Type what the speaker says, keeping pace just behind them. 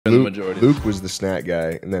spend the majority. Luke was the snack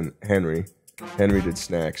guy, and then Henry did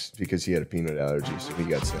snacks because he had a peanut allergy, so he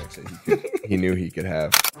got snacks that he knew he could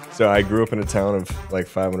have. So I grew up in a town of like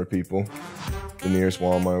 500 people. The nearest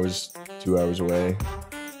Walmart was 2 hours away.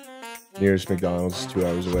 Nearest McDonald's 2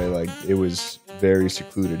 hours away. Like, it was very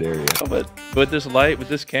secludted area. Oh, but with this light, with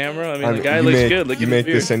this camera, I mean, the guy looks good. Look you at make his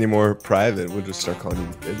beard. this any more private, we'll just start calling you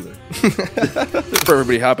the Diddler. For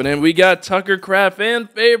everybody hopping in, we got Tucker Kraft, fan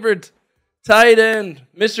favorite tight end,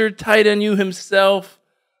 Mr. Tight End you himself.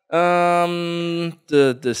 The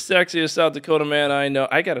sexiest South Dakota man I know.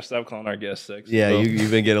 I gotta stop calling our guests sexy. Yeah,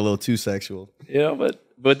 you've been getting a little too sexual. Yeah, but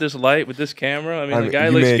with this light, with this camera, I mean, the guy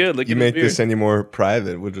looks good. Look at his beard. You make this any more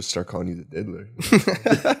private, we'll just start calling you the Diddler.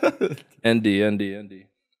 ND.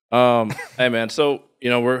 Hey man, so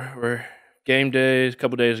we're game days, a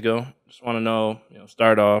couple days ago. Just want to know,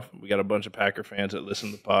 start off. We got a bunch of Packer fans that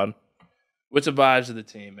listen to the pod. What's the vibes of the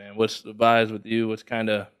team, man? What's the vibes with you? What's kind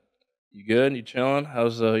of you good? You chilling?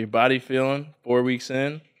 How's your body feeling? 4 weeks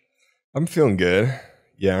in. I'm feeling good.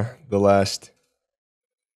 Yeah, the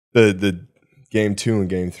game 2 and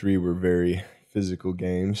game 3 were very physical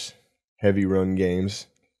games, heavy run games.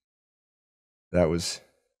 That was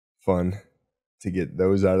fun to get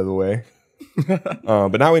those out of the way.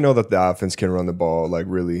 But now we know that the offense can run the ball, like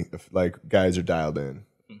really, like guys are dialed in,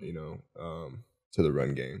 to the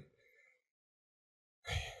run game.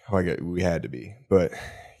 We had to be, but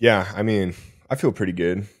yeah, I mean, I feel pretty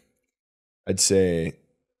good. I'd say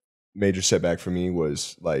major setback for me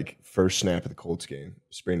was like first snap of the Colts game,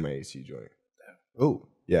 sprained my AC joint. Oh,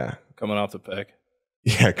 yeah, coming off the pec.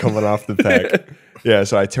 Yeah, coming off the pec. Yeah,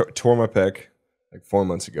 so I tore my pec like 4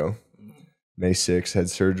 months ago. May 6th, had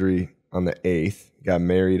surgery on the 8th, got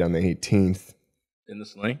married on the 18th. In the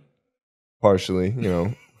sling? Partially, we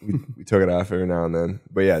took it off every now and then.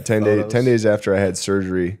 But yeah, 10 days after I had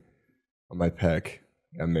surgery on my pec,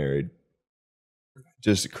 got married.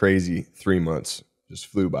 Just a crazy 3 months. Just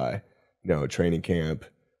flew by. Training camp,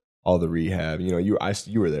 all the rehab. You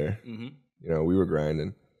were there. Mm-hmm. We were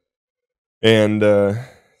grinding. And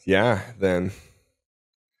then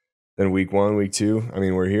week 1, week 2, I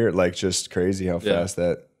mean, we're here. Like, just crazy how fast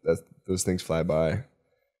that those things fly by.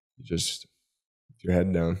 You just put your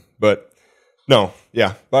head down. But no,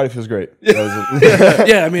 yeah, body feels great.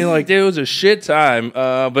 Yeah, I mean, like, it was a shit time.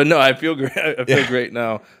 But no, I feel great. I feel great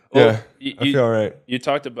now. Well, I feel all right. You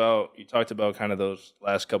talked about kind of those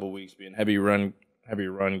last couple of weeks being heavy run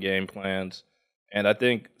game plans, and I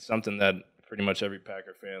think something that pretty much every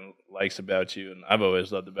Packer fan likes about you, and I've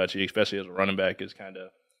always loved about you, especially as a running back, is kind of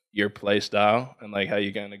your play style and like how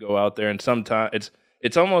you kind of go out there. And sometimes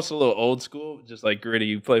it's almost a little old school, just like gritty.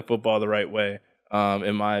 You play football the right way,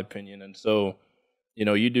 in my opinion. And so,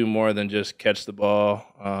 you do more than just catch the ball.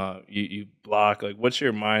 You block. Like, what's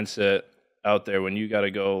your mindset out there when you got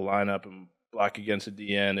to go line up and block against a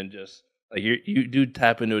DN and just like you do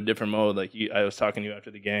tap into a different mode? Like I was talking to you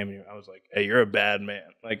after the game, and I was like, "Hey, you're a bad man."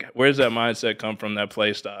 Like, where's that mindset come from? That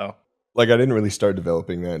play style? Like, I didn't really start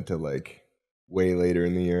developing that until like way later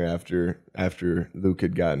in the year after Luke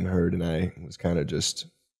had gotten hurt, and I was kind of just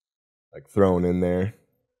like thrown in there.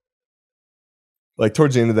 Like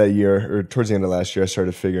towards the end of that year, or towards the end of last year, I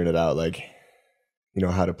started figuring it out, like,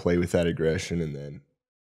 how to play with that aggression. And then,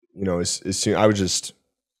 as soon I would just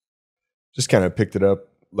kind of picked it up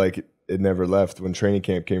like it never left when training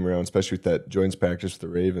camp came around, especially with that joints practice with the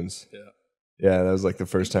Ravens. Yeah, that was like the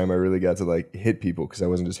first time I really got to like hit people because I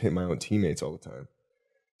wasn't just hitting my own teammates all the time.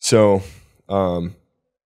 So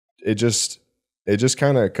it just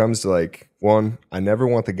kind of comes to like, one, I never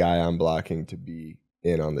want the guy I'm blocking to be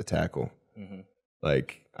in on the tackle. Mm-hmm.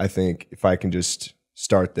 Like, I think if I can just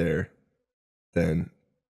start there, then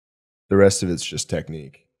the rest of it's just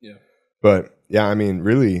technique. Yeah. But yeah, I mean,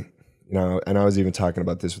 really, and I was even talking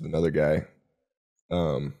about this with another guy.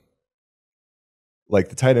 Like,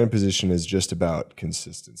 the tight end position is just about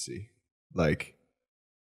consistency. Like,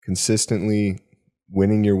 consistently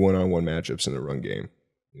winning your one-on-one matchups in the run game.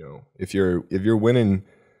 If you're winning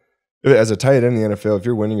as a tight end in the NFL, if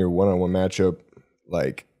you're winning your one-on-one matchup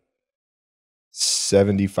like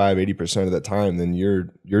 75-80% of the time, then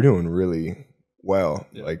you're doing really well.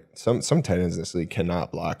 Yeah. Like some tight ends in this league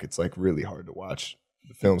cannot block. It's like really hard to watch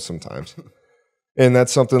the film sometimes. And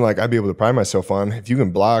that's something like I'd be able to pride myself on. If you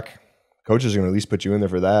can block, coaches are going to at least put you in there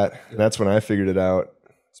for that. And that's when I figured it out,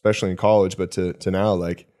 especially in college, but to now,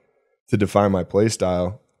 like, to define my play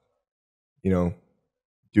style, do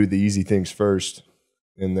the easy things first,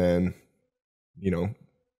 and then, the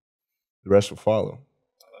rest will follow.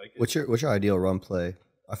 I like it. What's your ideal run play?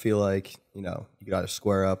 I feel like, you could either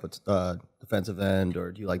square up with defensive end,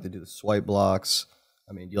 or do you like to do the swipe blocks?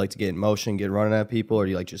 I mean, do you like to get in motion, get running at people, or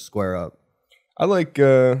do you like just square up? I like.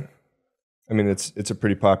 I mean, it's a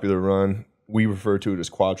pretty popular run. We refer to it as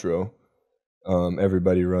quattro.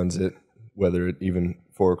 Everybody runs it, whether it even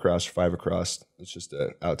 4 across or 5 across. It's just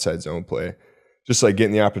an outside zone play. Just like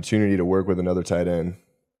getting the opportunity to work with another tight end,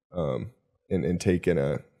 and taking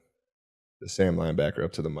the Sam linebacker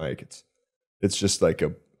up to the mic. It's just like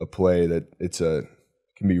a play that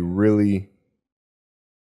can be really,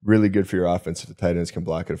 really good for your offense if the tight ends can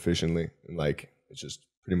block it efficiently. And like it just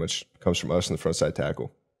pretty much comes from us in the front side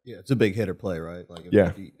tackle. Yeah, it's a big hitter play, right? Like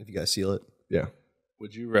Yeah. if you guys seal it. Yeah.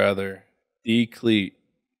 Would you rather decleat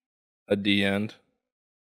a D end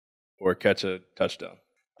or catch a touchdown?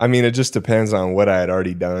 I mean, it just depends on what I had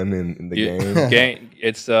already done in the game.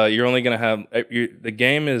 It's you're only gonna have the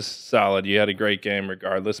game is solid. You had a great game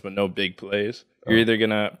regardless, but no big plays. You're either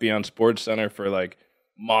gonna be on Sports Center for like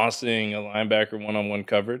mossing a linebacker one-on-one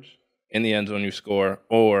coverage in the end zone, you score,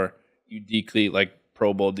 or you decleat like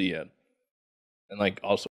Pro Bowl D end, and like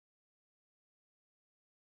also.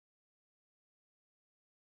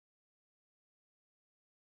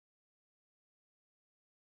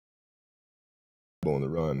 In the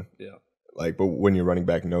run. Yeah. Like, but when your running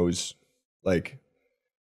back knows, like,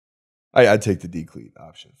 I'd take the decleat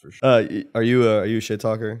option for sure. Are you a shit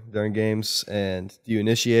talker during games? And do you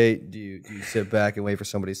initiate? Do you sit back and wait for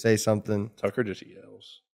somebody to say something? Tucker just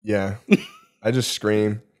yells. Yeah. I just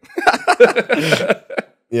scream.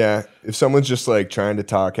 Yeah. If someone's just like trying to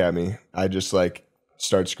talk at me, I just like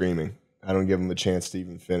start screaming. I don't give them a chance to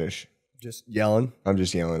even finish. Just yelling? I'm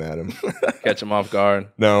just yelling at him. Catch him off guard.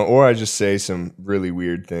 No, or I just say some really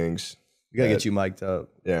weird things. We got to get you mic'd up.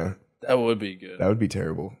 Yeah. That would be good. That would be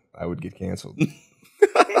terrible. I would get canceled.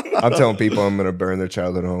 I'm telling people I'm going to burn their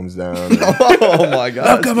childhood homes down. Oh, my God.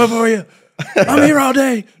 I'm coming for you. I'm here all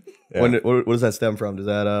day. Yeah. What does that stem from? Is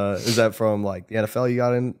that from like the NFL you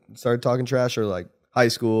got in, started talking trash, or like high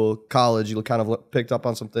school, college, you kind of picked up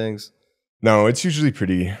on some things? No, it's usually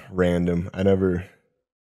pretty random. I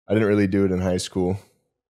didn't really do it in high school.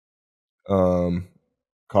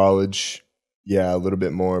 College, yeah, a little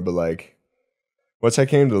bit more, but like once I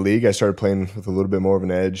came to the league, I started playing with a little bit more of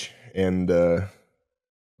an edge, and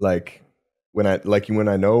when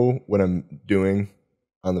I know what I'm doing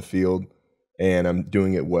on the field and I'm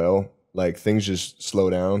doing it well, like things just slow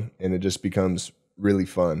down and it just becomes really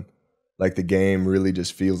fun. Like the game really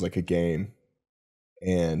just feels like a game,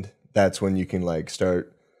 and that's when you can like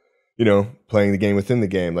start, playing the game within the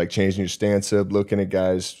game, like changing your stance up, looking at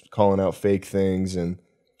guys, calling out fake things, and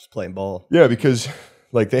Just playing ball. Yeah, because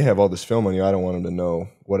like they have all this film on you. I don't want them to know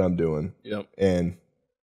what I'm doing. Yep. And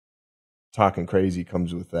talking crazy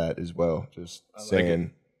comes with that as well. Just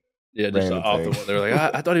saying. Yeah, just random off the things. wall. They're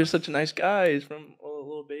like, I thought he was such a nice guy. He's from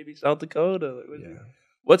little baby South Dakota. Like, Yeah.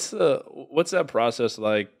 what's that process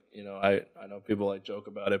like? I know people like joke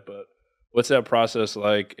about it, but what's that process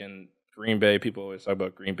like in Green Bay? People always talk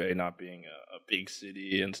about Green Bay not being a big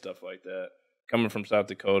city and stuff like that. Coming from South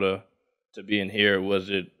Dakota to being here, was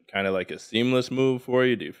it kind of like a seamless move for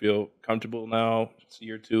you? Do you feel comfortable now? It's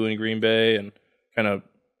year 2 in Green Bay, and kind of,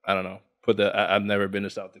 I don't know, put that. I've never been to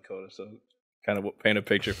South Dakota, so kind of paint a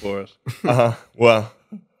picture for us. Well,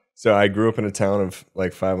 so I grew up in a town of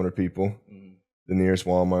like 500 people. Mm. The nearest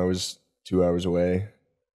Walmart was 2 hours away.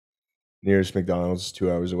 Nearest McDonald's is 2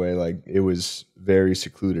 hours away. Like it was very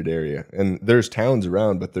secluded area. And there's towns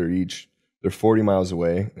around, but they're 40 miles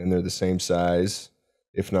away and they're the same size,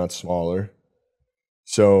 if not smaller.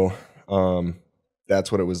 So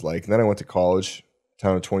that's what it was like. And then I went to college,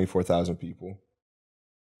 town of 24,000 people.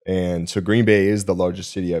 And so Green Bay is the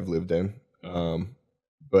largest city I've lived in.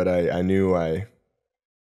 But I knew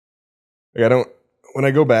when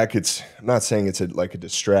I go back, I'm not saying it's like a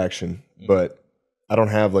distraction, but I don't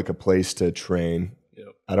have like a place to train. Yep.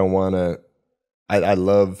 I don't want to, I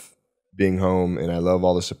love being home and I love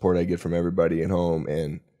all the support I get from everybody at home.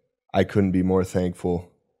 And I couldn't be more thankful.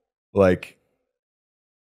 Like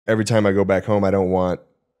every time I go back home, I don't want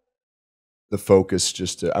the focus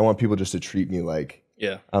I want people just to treat me like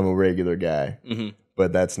I'm a regular guy. Mm-hmm.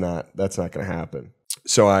 But that's not going to happen.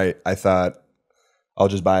 So I thought I'll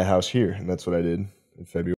just buy a house here, and that's what I did in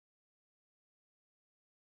February.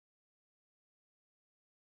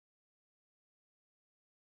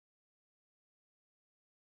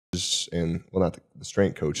 And well, not the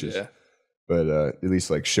strength coaches, but at least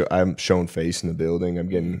like I'm showing face in the building. I'm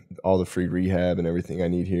getting all the free rehab and everything I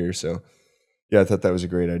need here. So yeah, I thought that was a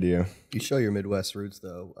great idea. You show your Midwest roots,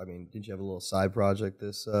 though. I mean, did you have a little side project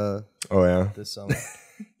this Oh yeah, this summer?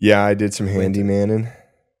 Yeah, I did some handymanning.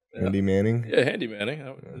 Yeah. Handymanning. Yeah,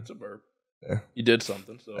 handymanning. It's a verb. Yeah. You did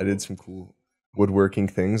something. So I did some cool woodworking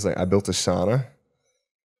things. Like I built a sauna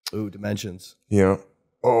Ooh, dimensions. Yeah.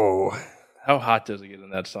 Oh, How hot does it get in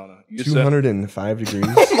that sauna? 205 degrees.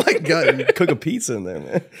 Oh my god, you cook a pizza in there,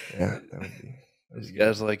 man. Yeah, that would be. This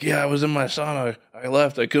guy's like, yeah, I was in my sauna. I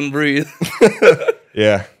left. I couldn't breathe.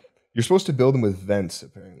 Yeah. You're supposed to build them with vents,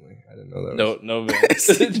 apparently. I didn't know that. No vents.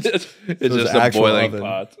 It's just a actual boiling oven.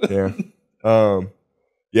 pot. Yeah.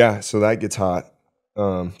 Yeah, so that gets hot.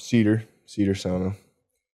 Cedar sauna.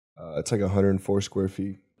 It's like 104 square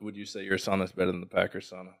feet. Would you say your sauna is better than the Packers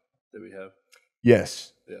sauna that we have?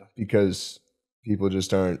 Yes. Yeah. Because people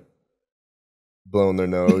just aren't blowing their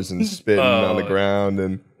nose and spitting on the ground.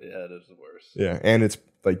 And yeah, it is the worst. yeah, and it's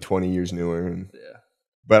like 20 years newer. And, Yeah.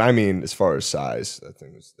 but I mean, as far as size, that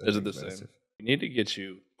thing was. Is it the same? We need to get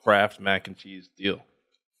you Kraft mac and cheese deal.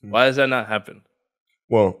 Why does that not happen?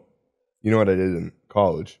 Well, you know what I did in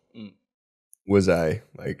college? Was I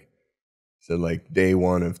said day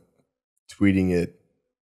one of tweeting it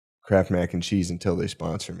Kraft mac and cheese until they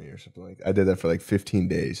sponsor me or something like that. I did that for like 15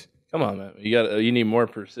 days. Come on, man. You need more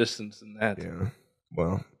persistence than that. Yeah.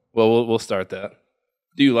 Well, we'll start that.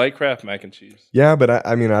 Do you like Kraft mac and cheese? yeah, but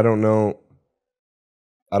I mean, I don't know.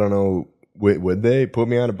 Would they put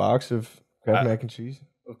me on a box of Kraft mac and cheese?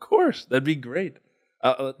 Of course. That'd be great.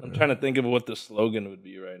 I'm trying to think of what the slogan would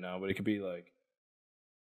be right now, but it could be like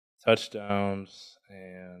touchdowns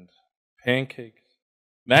and pancakes.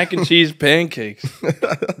 Mac and cheese pancakes.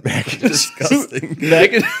 Disgusting.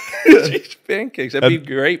 Mac and cheese pancakes. That'd be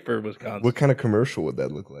great for Wisconsin. What kind of commercial would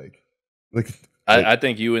that look like? I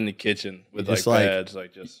think you in the kitchen with Just pads,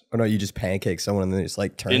 just. Or no, you just pancake someone and then it's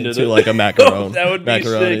like turn Into into the- like a macaroni. That would be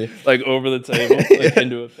macaroni. sick. Like over the table,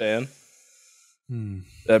 into a pan.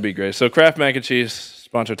 That'd be great. So Kraft mac and cheese,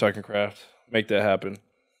 sponsor Tucker Kraft. Make that happen.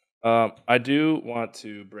 I do want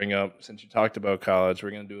to bring up, since you talked about college,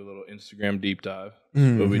 we're going to do a little Instagram deep dive.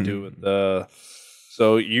 That's what we do with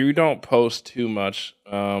so you don't post too much,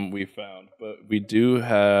 we found, but we do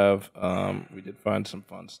have, we did find some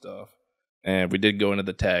fun stuff. And we did go into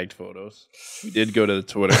the tagged photos. We did go to the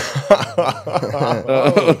Twitter.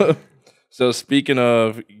 So speaking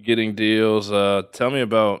of getting deals, tell me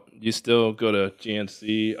about, you still go to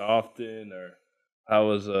GNC often, or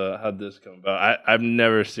how'd this come about? I've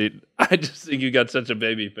never seen, I just think you got such a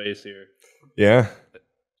baby face here. Yeah.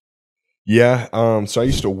 Yeah. So I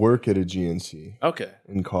used to work at a GNC. Okay.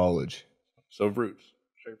 In college. So roots.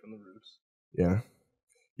 Straight from the roots. Yeah.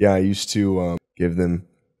 Yeah, I used to give them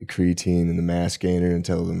the creatine and the mass gainer and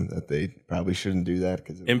tell them that they probably shouldn't do that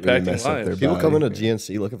because it Impacting really mess up lives. their People body. come into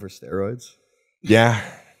GNC looking for steroids. Yeah.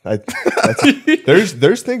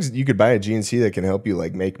 There's things you could buy at GNC that can help you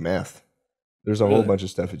like make meth. There's a whole bunch of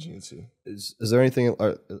stuff at GNC. Is there anything?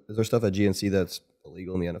 Is there stuff at GNC that's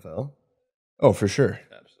illegal in the NFL? Oh, for sure.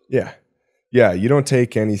 Absolutely. Yeah. Yeah, you don't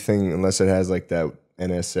take anything unless it has like that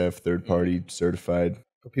NSF third party certified.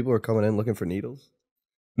 But people are coming in looking for needles.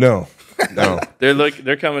 No.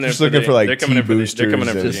 They're coming in. Just looking for, like, they're coming in for T-boosters they're coming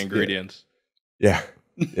in for and- the ingredients. Yeah.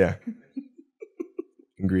 Yeah.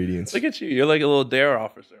 Ingredients. Look at you. You're like a little dare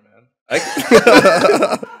officer, man.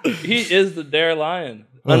 He is the Dare Lion.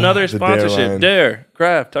 Another the Dare sponsorship. Lion. Dare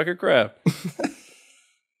Kraft, Tucker Kraft.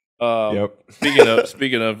 Yep.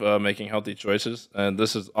 Speaking of making healthy choices, and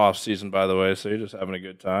this is off season, by the way, so you're just having a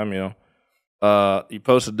good time, you know. You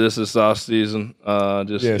posted this off season.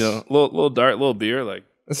 Just Yes. you know, little beer, like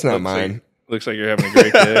That's not mine. Looks like you're having a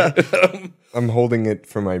great day. I'm holding it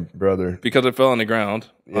for my brother Because it fell on the ground,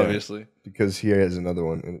 Yeah. obviously. because he has another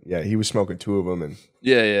one. And yeah, he was smoking two of them, and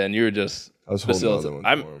Yeah, and you were just I was holding the other one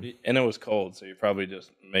I'm, for him. and it was cold, so you're probably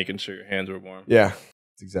just making sure your hands were warm. Yeah,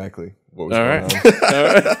 that's exactly what was All going right. on.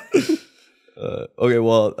 All right. Okay,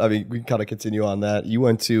 well, I mean, we can kind of continue on that. You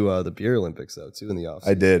went to the Beer Olympics though, too, in the offseason.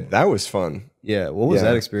 I did. That was fun. Yeah, what was Yeah.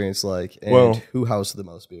 that experience like? And Well- who housed the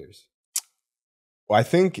most beers? Well, I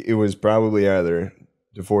think it was probably either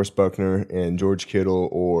DeForest Buckner and George Kittle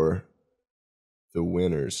or the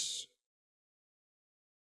winners.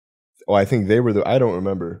 Oh, I think they were I don't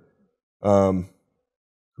remember.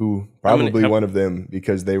 Who probably one of them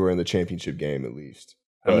because they were in the championship game at least.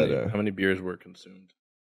 How But, many beers were consumed?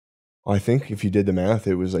 I think if you did the math,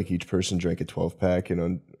 it was like each person drank a 12-pack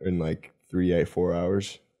in like 4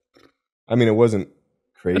 hours. I mean, it wasn't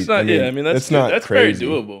crazy. That's not. That's not that's crazy.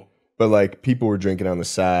 very doable. But like people were drinking on the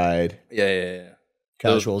side. Yeah.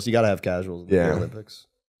 Casuals. You got to have casuals in the Yeah. Beer Olympics.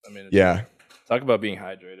 I mean, Yeah, talk about being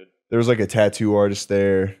hydrated. there was like a tattoo artist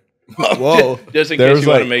there. Whoa. Just in There case was you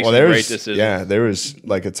want to like, make well, some there great was, decisions. yeah, there was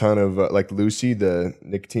like a ton of like Lucy, the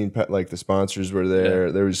nicotine pet, like the sponsors were there.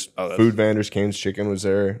 Yeah. There was that's- food vendors. Cane's Chicken was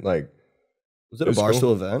there. Like, Was it It a was Barstool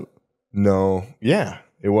cool. event? no, yeah,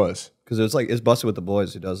 it was. Because it's busted with the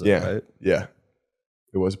boys who does it, Yeah, right? yeah.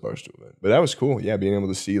 It was a Barstool event. But that was cool. Yeah, being able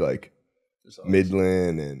to see like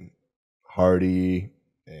Midland and Hardy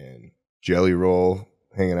and Jelly Roll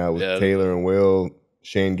hanging out with Taylor and Will,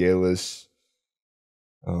 Shane Galis.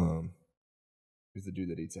 Who's the dude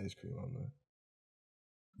that eats ice cream on the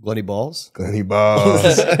Glenny Balls? Glenny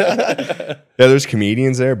Balls. Yeah, there's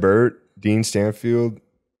comedians there. Bert, Dean Stanfield.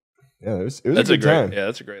 Yeah, it was a good time. Yeah,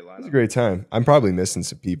 that's a great lineup. It was a great time. I'm probably missing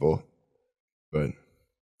some people, but it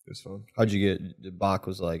was fun. How'd you get? Bach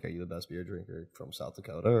was like, "Are you the best beer drinker from South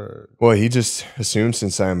Dakota?" Or well, he just assumed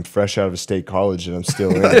since I'm fresh out of a state college that I'm still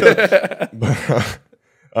in it.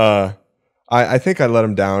 But I think I let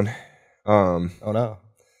him down. Oh no.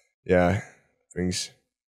 Yeah, brings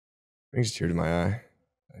a tear to my eye.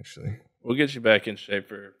 Actually, we'll get you back in shape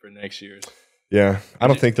for next year's. Yeah, I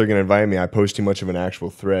don't think they're gonna invite me. I posed too much of an actual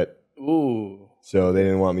threat. Ooh. So they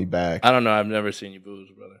didn't want me back. I don't know. I've never seen you booze,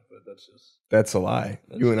 brother. But that's a lie.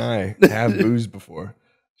 You and I have boozed before.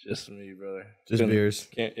 Just me, brother. Just beers.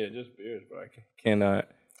 Just beers, but I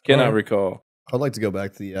cannot recall. I'd like to go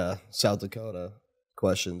back to the South Dakota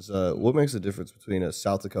questions. What makes the difference between a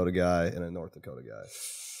South Dakota guy and a North Dakota guy?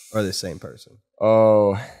 Are they the same person?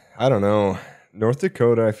 Oh, I don't know. North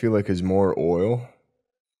Dakota, I feel like, is more oil.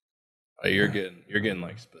 Oh, you're getting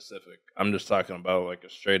like specific. I'm just talking about like a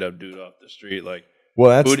straight up dude off the street. Like, well,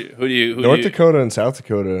 that's who do you North Dakota and South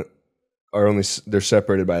Dakota are they're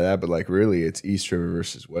separated by that, but like really, it's East River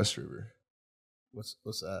versus West River. What's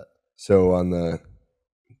that? So on the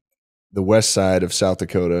west side of South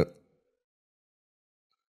Dakota,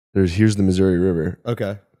 here's the Missouri River.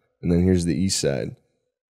 Okay, and then here's the east side.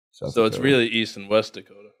 So it's really East and West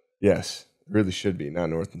Dakota. Yes, it really should be,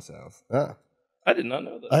 not North and South. Ah. I did not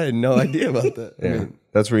know that. I had no idea about that. Yeah, I mean,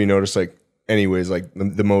 that's where you notice, like, anyways, like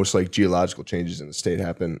the most like geological changes in the state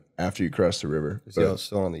happen after you cross the river. So it's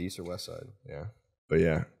still on the east or west side. Yeah, but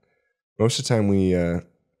yeah, most of the time we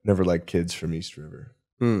never like kids from East River.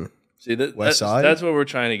 See, west side. That's what we're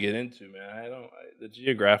trying to get into, man. The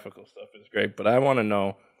geographical stuff is great, but I want to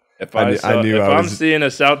know if I'm seeing a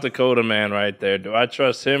South Dakota man right there, do I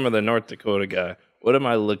trust him or the North Dakota guy? What am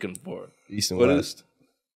I looking for? East and West.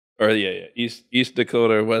 East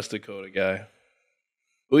Dakota or West Dakota guy.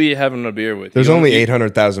 Who are you having a beer with? There's only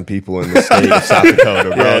 800,000 people in the state of South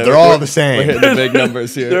Dakota, bro. Yeah, they're all the same. We're hitting the big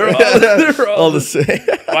numbers here. They're all the same.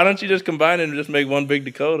 Why don't you just combine it and just make one big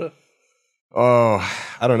Dakota? Oh,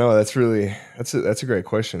 I don't know. That's a great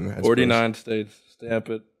question. 49 states. Stamp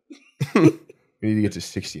it. We need to get to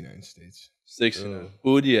 69 states. 69.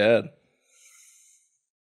 Who would you add?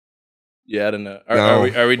 You adding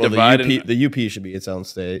are we dividing? The UP should be its own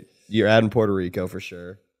state. You're adding Puerto Rico for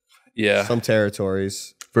sure. Yeah. Some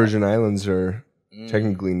territories. Virgin Islands are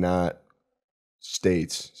technically not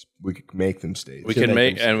states. We could make them states. We can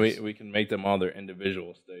make them all their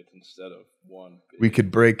individual states instead of one. We could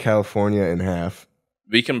break California in half.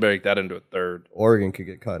 We can break that into a third. Oregon could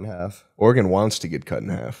get cut in half. Oregon wants to get cut in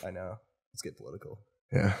half. I know. Let's get political.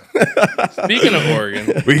 Yeah. Speaking of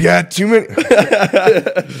Oregon, we got too many.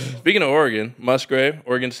 Speaking of Oregon, Musgrave,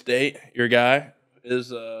 Oregon State, your guy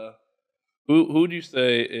is who do you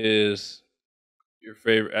say is your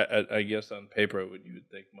favorite? I guess on paper, you would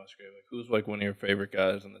think Musgrave. Like, who's like one of your favorite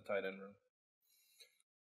guys in the tight end room?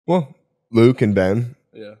 Well, Luke and Ben.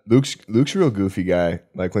 Yeah. Luke's a real goofy guy.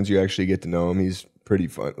 Like, once you actually get to know him, he's pretty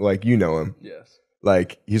fun. Like, you know him. Yes.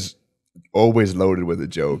 Like, he's always loaded with a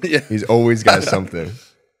joke. Yeah. He's always got something.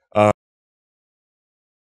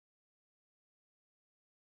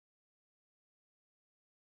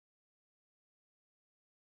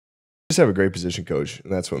 Just have a great position coach,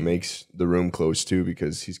 and that's what makes the room close too,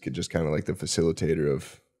 because he's just kind of like the facilitator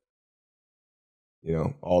of,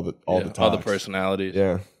 all the personalities.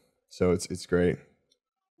 Yeah. So it's great.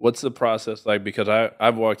 What's the process like? Because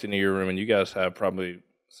I've walked into your room and you guys have probably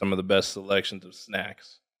some of the best selections of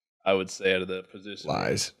snacks, I would say, out of the position.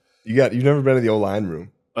 Lies. You've never been to the O-line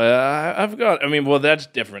room. I've got. I mean, well, that's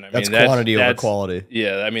different. That's quantity over quality.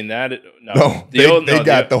 Yeah, I mean that. They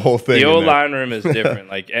got the whole thing. The old line room is different,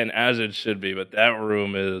 like, and as it should be. But that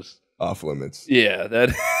room is off limits. Yeah,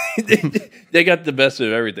 that they got the best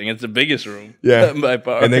of everything. It's the biggest room. Yeah, by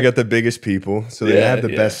far. And they got the biggest people, so they have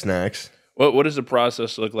the best snacks. What does the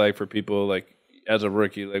process look like for people like as a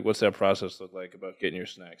rookie? Like, what's that process look like about getting your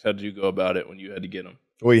snacks? How did you go about it when you had to get them?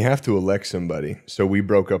 Well, you have to elect somebody. So we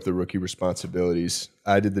broke up the rookie responsibilities.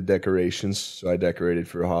 I did the decorations, so I decorated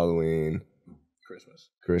for Halloween,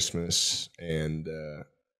 Christmas, and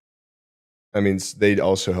they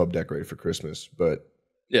also helped decorate for Christmas. But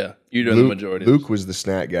yeah, you did the majority. Luke was the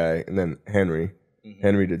snack guy, and then Henry. Mm-hmm.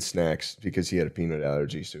 Henry did snacks because he had a peanut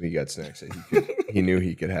allergy, so he got snacks that he knew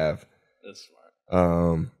he could have. That's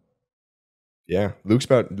smart. Yeah, Luke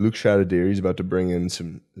shot a deer. He's about to bring in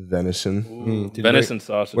some venison. Venison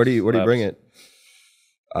sausage. Where do you bring it?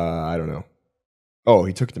 I don't know. Oh,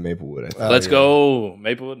 he took it to Maplewood. I think. Let's go.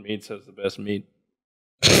 Maplewood Meats has the best meat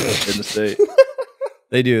in the state.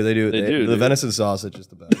 They do. The dude. venison sausage is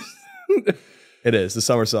the best. It is the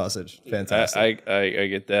summer sausage. Fantastic. I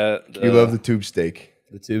get that. You love the tube steak.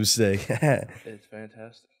 The tube steak. It's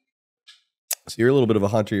fantastic. So you're a little bit of a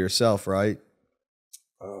hunter yourself, right?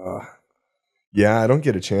 Yeah, I don't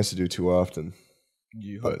get a chance to do too often.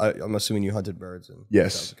 I'm assuming you hunted birds in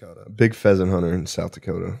Yes, South Dakota. big pheasant hunter in South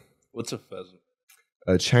Dakota. What's a pheasant?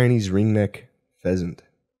 A Chinese ringneck pheasant.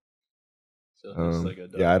 So it's like a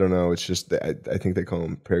duck. Yeah, I don't know. It's just I think they call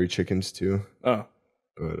them prairie chickens too. Oh.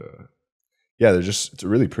 But yeah, it's a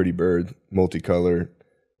really pretty bird, multicolored.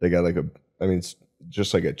 They got it's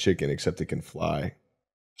just like a chicken except it can fly.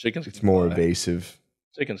 Chickens. It's more evasive.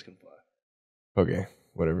 Chickens can fly. Okay,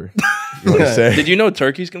 whatever. You want to say? Did you know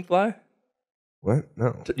turkeys can fly? What?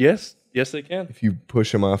 No. Yes, they can. If you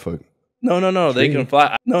push them off a No, they tree. can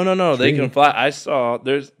fly. No, they Tree. can fly. I saw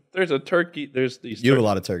there's a turkey. There's these. You have a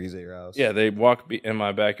lot of turkeys at your house. Yeah, they walk in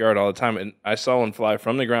my backyard all the time, and I saw one fly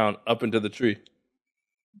from the ground up into the tree.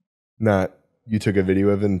 You took a video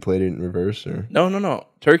of it and played it in reverse, or? No.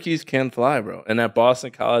 Turkeys can fly, bro. And at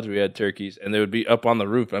Boston College, we had turkeys, and they would be up on the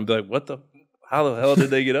roof. I'd be like, how the hell did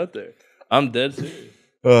they get up there? I'm dead serious.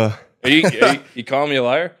 Are you calling me a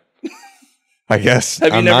liar? I guess.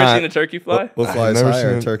 Have you never seen a turkey fly? What flies never higher,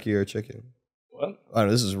 seen a turkey or a chicken? What? I don't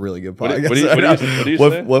know. This is a really good What do podcast. you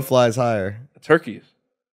say? What flies higher? Turkeys.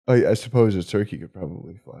 I suppose a turkey could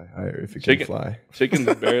probably fly higher if it can fly. Chickens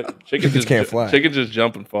Chickens can't fly. Chickens just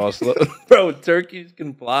jump and fall slow. Bro, turkeys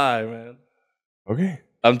can fly, man. Okay.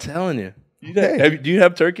 I'm telling you. Okay. Do you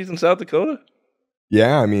have turkeys in South Dakota?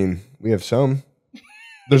 Yeah, I mean, we have some.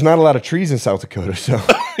 There's not a lot of trees in South Dakota, so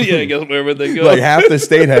Yeah, I guess wherever they go. like half the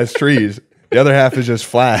state has trees. The other half is just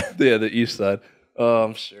flat. Yeah, the east side. Oh,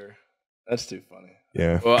 I'm sure. That's too funny.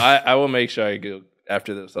 Yeah. Well, I will make sure I go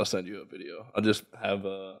after this. I'll send you a video. I'll just have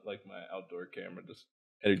like my outdoor camera just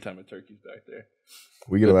every time a turkey's back there.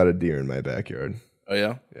 We get a lot of deer in my backyard. Oh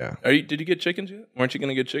yeah? Yeah. Did you get chickens yet? Weren't you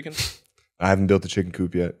gonna get chickens? I haven't built a chicken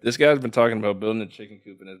coop yet. This guy's been talking about building a chicken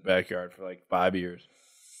coop in his backyard for like 5 years.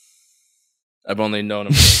 I've only known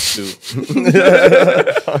him for like 2.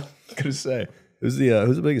 I was gonna say. Who's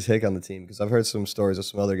the biggest hick on the team? Because I've heard some stories of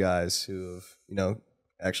some other guys who have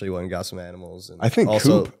actually went and got some animals. And I think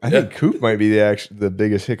also, Coop. I think Coop might be the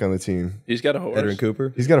biggest hick on the team. He's got a horse. Edwin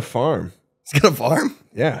Cooper. He's got a farm. He's got a farm.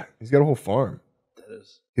 Yeah, he's got a whole farm. That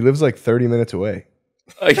is. He lives like 30 minutes away.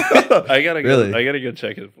 I gotta go. Really? I gotta go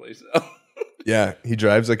check his place out. Yeah, he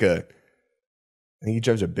drives I think he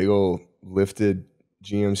drives a big old lifted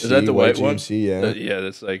GMC. Is that the white one? GMC, yeah. Yeah,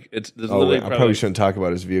 that's like it's. There's Oh, literally I probably shouldn't talk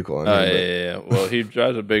about his vehicle. On Oh, here, yeah. Well, he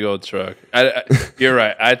drives a big old truck. You're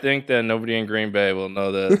right. I think that nobody in Green Bay will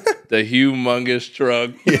know that the humongous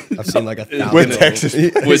truck I've seen like 1,000 With of them. Texas.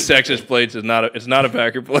 with Texas plates is not a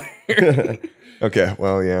Packer player. Okay,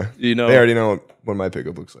 well, yeah. You know, They already know what my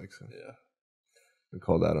pickup looks like. So Yeah. we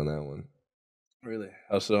called out on that one. Really?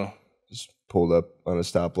 How so? Just pulled up on a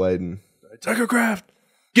stoplight and Tucker Kraft,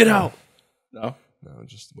 get out. No,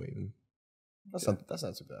 just waving. That's not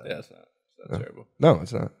too bad. yeah, it's not terrible. No,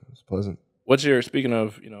 it's not. It's pleasant. Speaking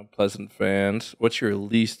of pleasant fans? What's your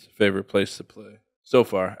least favorite place to play so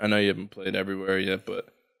far? I know you haven't played everywhere yet, but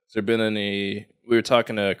has there been any? We were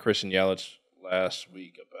talking to Christian Yelich last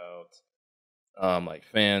week about like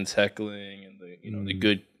fans heckling and the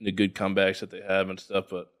good comebacks that they have and stuff.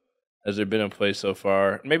 But has there been a place so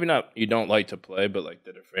far? Maybe not. You don't like to play, but like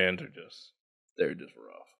that, their fans are they're just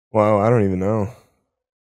rough. Wow, I don't even know.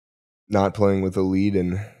 Not playing with a lead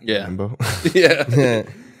in Yeah. Lambeau. Yeah,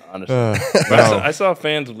 honestly. No. I saw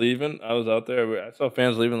fans leaving. I was out there. I saw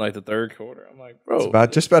fans leaving like the third quarter. I'm like, bro,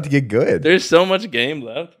 It's just about to get good. there's so much game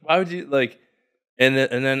left. Why would you like? And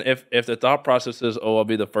then if the thought process is, oh, I'll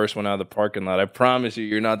be the first one out of the parking lot, I promise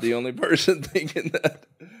you're not the only person thinking that.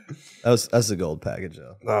 That's the gold package,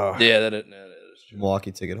 though. Oh. Yeah, that is true.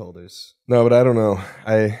 Milwaukee ticket holders. No, but I don't know.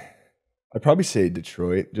 I'd probably say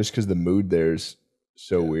Detroit just because the mood there's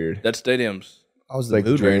so weird. That stadium's I was the Like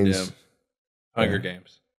mood ring. drains. Hunger Yeah.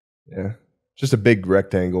 Games. Yeah. Just a big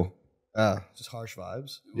rectangle. Just harsh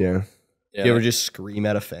vibes. Yeah. Yeah, Do you ever just scream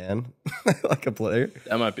at a fan like a player?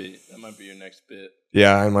 that might be your next bit.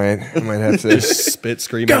 Yeah, I might have to. Just spit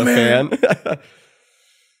scream at a fan.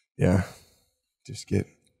 Yeah. Just get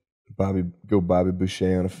Bobby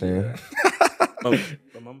Boucher on a fan.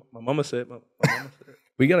 My mama said.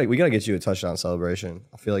 We gotta get you a touchdown celebration.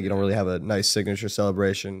 I feel like you don't really have a nice signature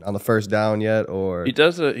celebration on the first down yet, or He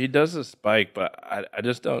does a spike, but I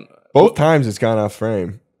just don't. Both times it's gone off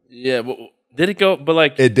frame. Yeah, but did it go? But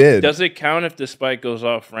like It did. Does it count if the spike goes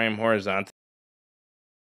off frame horizontal?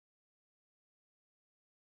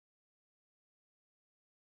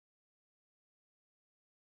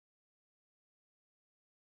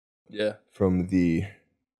 Yeah. From the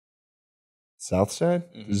south side?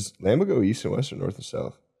 Mhm. Does Lambo go east and west or north and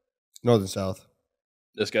south? north and south.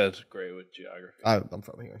 This guy's great with geography. I'm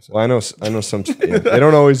from here. So. Well, I know some. Yeah, they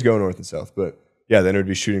don't always go north and south, but yeah, then it would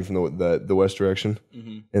be shooting from the west direction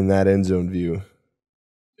in that end zone view.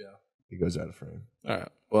 Yeah, it goes out of frame. All right.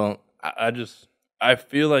 Well, I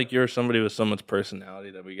feel like you're somebody with so much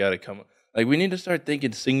personality that we got to come. Like we need to start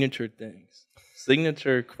thinking signature things,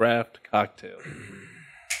 signature craft cocktails.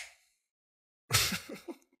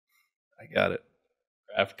 I got it.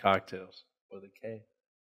 Craft cocktails with a K.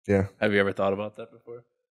 Yeah. Have you ever thought about that before?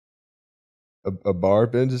 A bar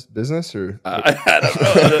business or? I don't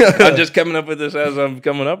know. I'm just coming up with this as I'm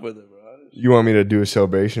coming up with it, bro. You want me to do a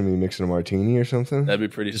celebration and me mixing a martini or something? That'd be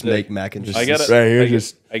pretty Just sick. make mac and cheese. I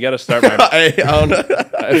gotta start my. I don't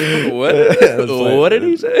know. What did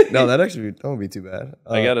he say? No, that won't be too bad.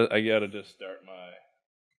 I gotta just start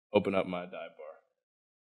open up my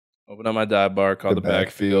dive bar, call the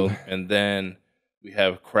backfield, and then we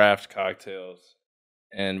have craft cocktails,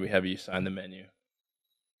 and we have you sign the menu.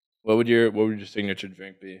 What would your signature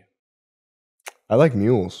drink be? I like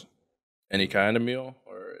mules. Any kind of mule,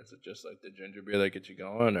 or is it just like the ginger beer that gets you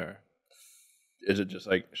going, or is it just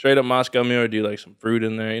like straight up Moscow mule, or do you like some fruit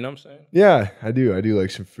in there? You know what I'm saying? Yeah, I do. I do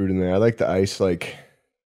like some fruit in there. I like the ice, like.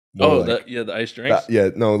 The ice drinks.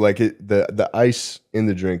 The ice in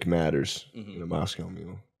the drink matters in a Moscow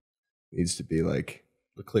mule. It needs to be like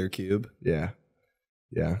the clear cube. Yeah.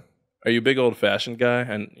 Are you a big old fashioned guy?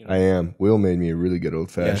 And I am. Will made me a really good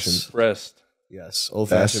old fashioned. Yes. Pressed. Yes, old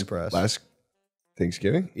fashioned press. Last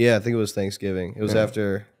Thanksgiving? Yeah, I think it was Thanksgiving. It was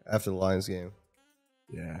after the Lions game.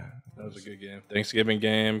 Yeah. That was a good game. Thanksgiving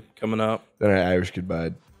game coming up. Then I Irish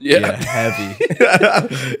goodbye. Yeah. Heavy.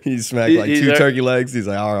 He smacked like two turkey legs. He's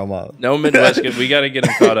like, all right, I'm out. No Midwest. We got to get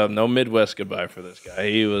him caught up. No Midwest goodbye for this guy.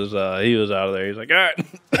 He was out of there. He's like, all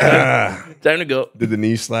right, time to go. Did the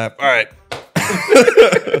knee slap? All right.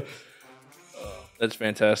 That's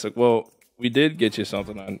fantastic. Well, we did get you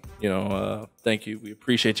something on. Thank you. We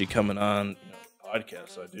appreciate you coming on podcast.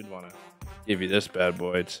 So I did want to give you this bad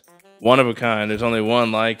boy. It's one of a kind. There's only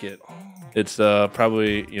one like it. It's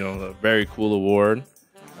probably a very cool award.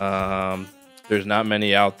 There's not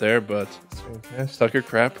many out there, but Tucker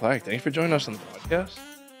Kraft plaque. Thanks for joining us on the podcast.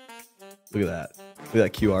 Look at that. Look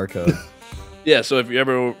at that QR code. Yeah, so if you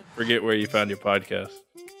ever forget where you found your podcast,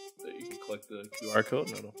 you can click the QR code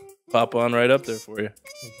and it'll pop on right up there for you.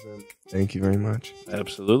 Thank you very much.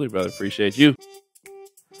 Absolutely, brother. Appreciate you.